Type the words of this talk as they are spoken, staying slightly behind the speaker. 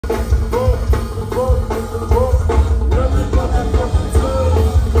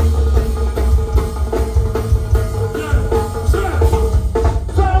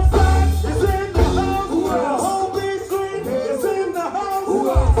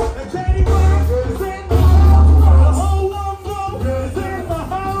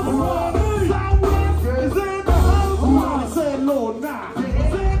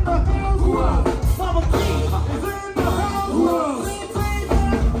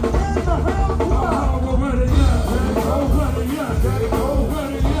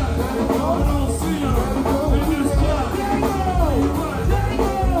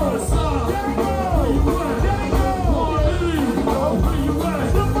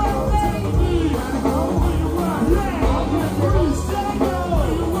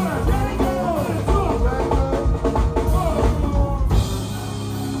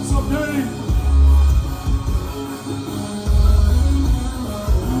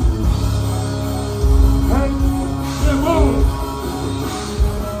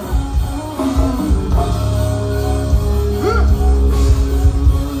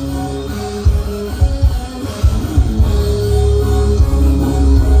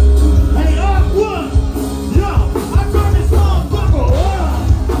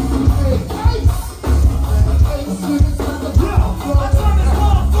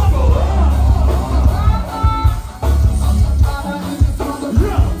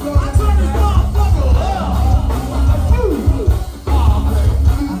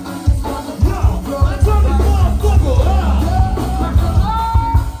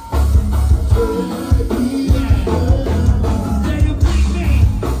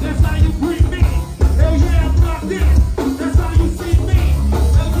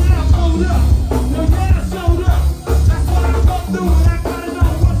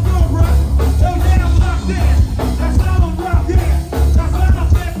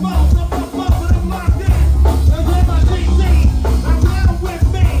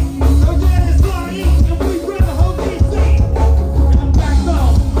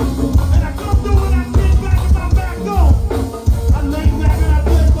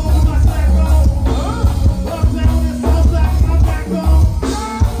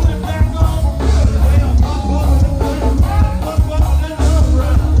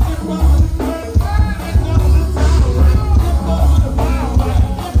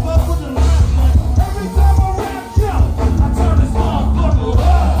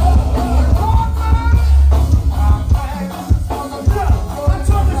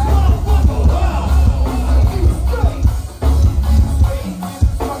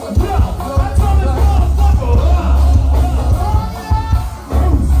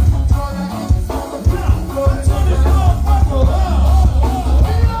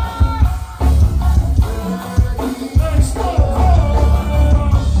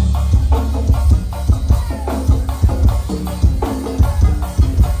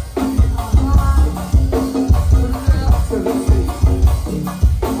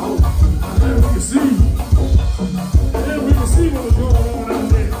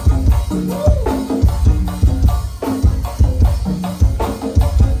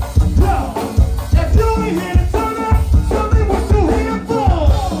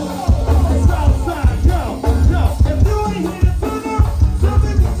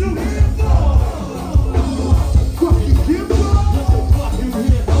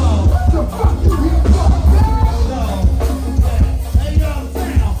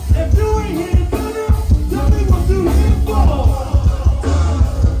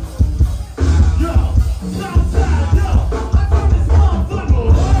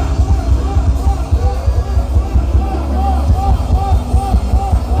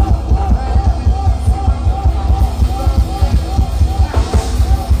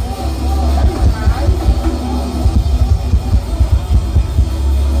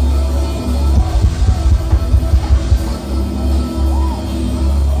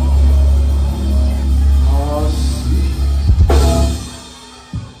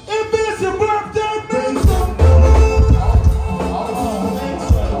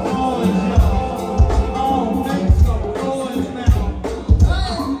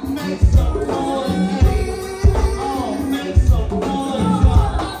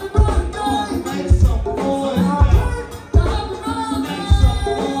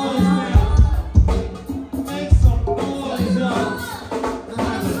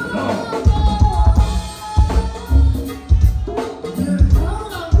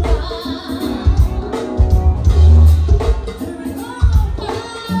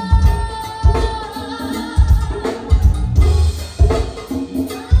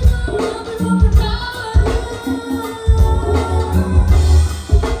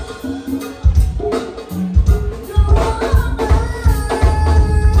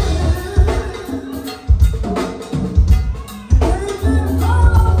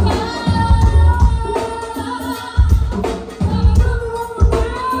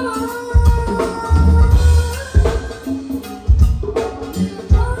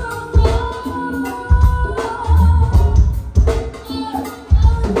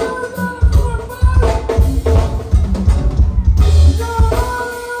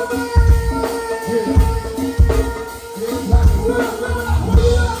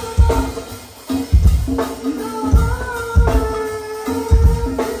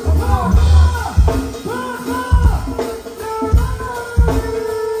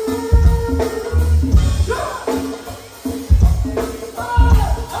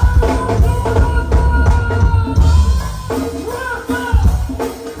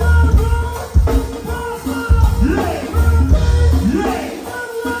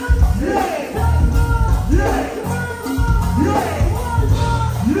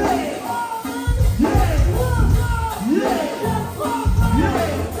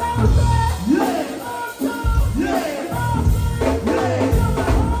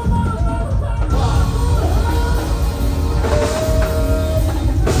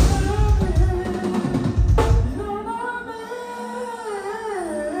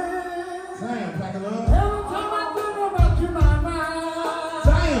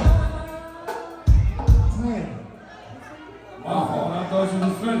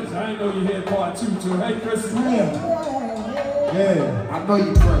part 2 to Hey Chris. Yeah, I know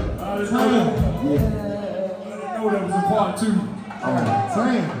you pray. I didn't know that. Yeah. I didn't know that was a part 2.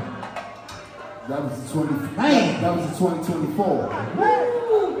 That was the 2024.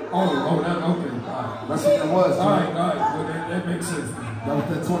 Oh, that okay. That's what that was. All right. Well, that makes sense. That was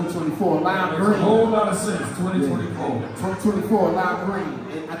the 2024 Lime Makes Green. a whole lot of sense. 2024. 2024 Lime Green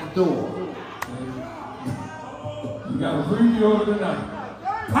at the door. You got a pre-order tonight.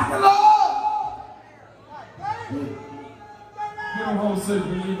 Pop it up! Get them home safe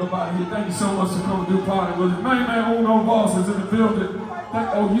and leave up out of here. Thank you so much for coming to do party with us. Man, Uno Boss is in the building.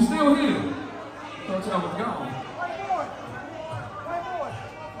 Oh, you still here? Thought y'all was gone.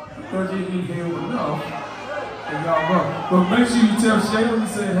 Thought you didn't hear enough. And y'all run. But make sure you tell Shayla to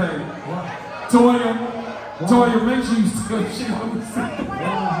say, hey. Toya, make sure you tell Shayla to say,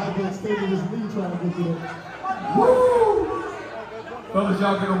 woo! Fellas,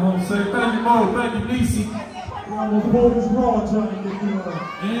 y'all get them home safe. Thank you, Mo. Thank you, Niecy. And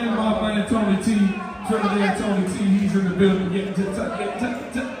my man Tony T, Trinidad Tony T, he's in the building getting to the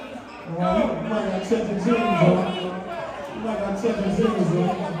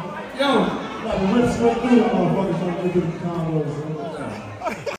Yo!